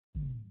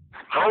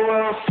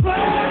Handling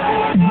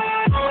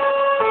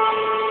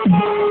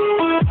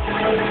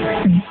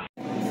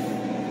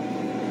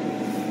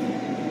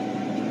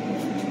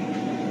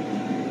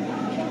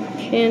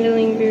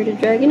bearded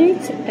dragon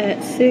eggs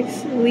at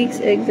 6 weeks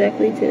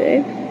exactly today.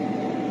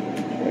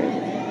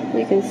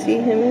 You can see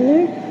him in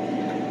there.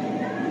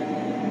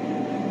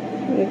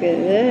 Look at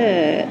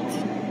that.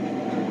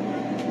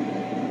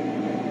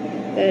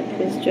 That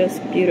is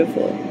just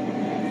beautiful.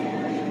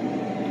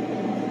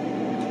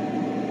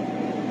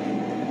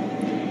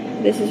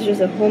 This is just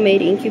a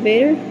homemade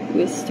incubator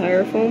with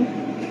styrofoam,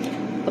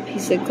 a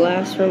piece of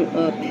glass from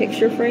a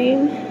picture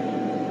frame,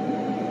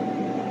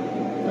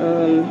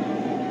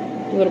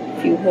 little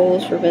few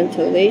holes for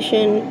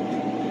ventilation,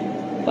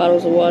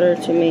 bottles of water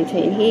to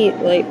maintain heat,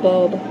 light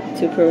bulb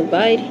to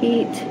provide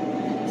heat,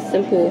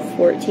 simple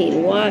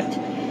 14 watt.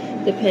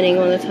 Depending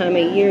on the time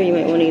of year, you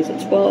might want to use a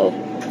 12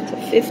 to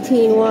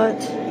 15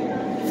 watt.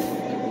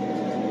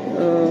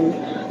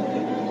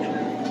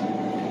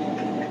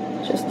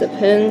 Just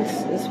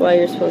depends. That's why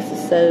you're supposed to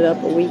set it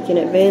up a week in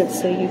advance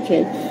so you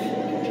can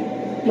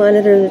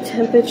monitor the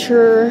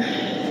temperature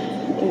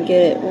and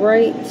get it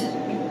right.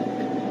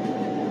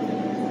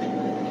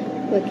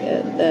 Look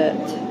at that.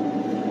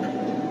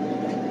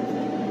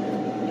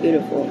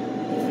 Beautiful.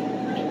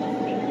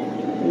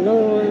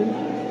 Another one.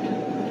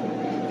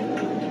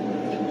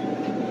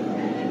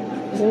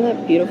 Isn't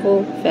that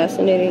beautiful?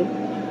 Fascinating?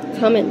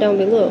 Comment down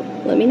below.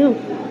 Let me know.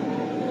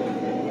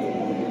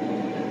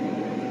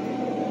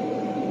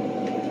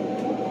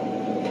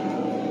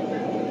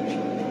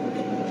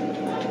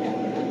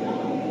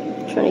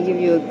 Trying to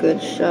give you a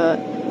good shot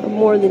of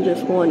more than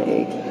just one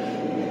egg.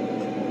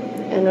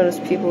 I notice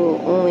people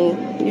only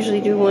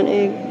usually do one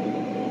egg.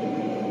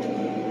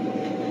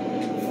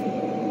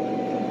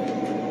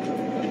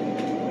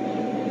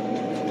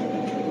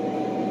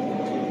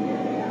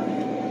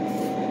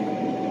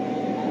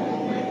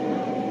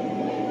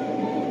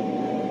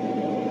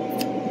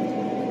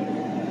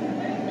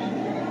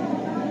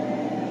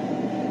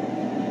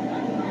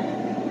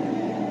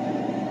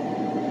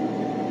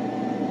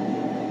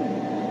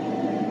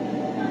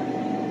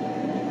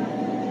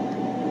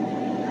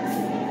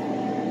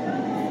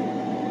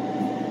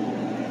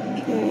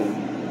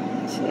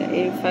 So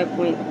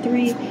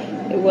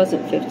 85.3, it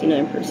wasn't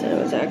 59%, it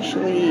was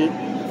actually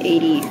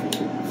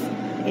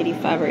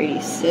 85 or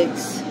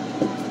 86.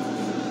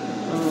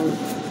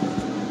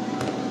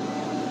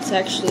 It's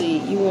actually,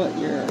 you want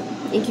your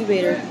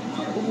incubator,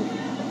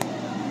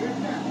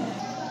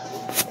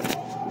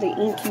 the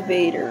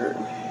incubator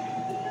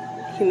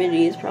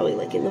humidity is probably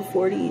like in the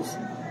 40s,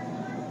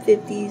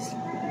 50s,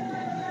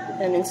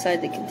 and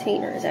inside the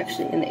container is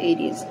actually in the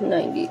 80s,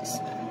 90s.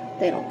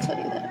 They don't tell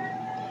you that.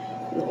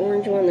 The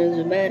orange one, those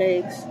are bad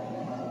eggs.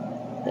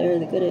 They're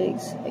the good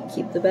eggs. I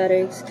keep the bad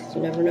eggs because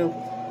you never know.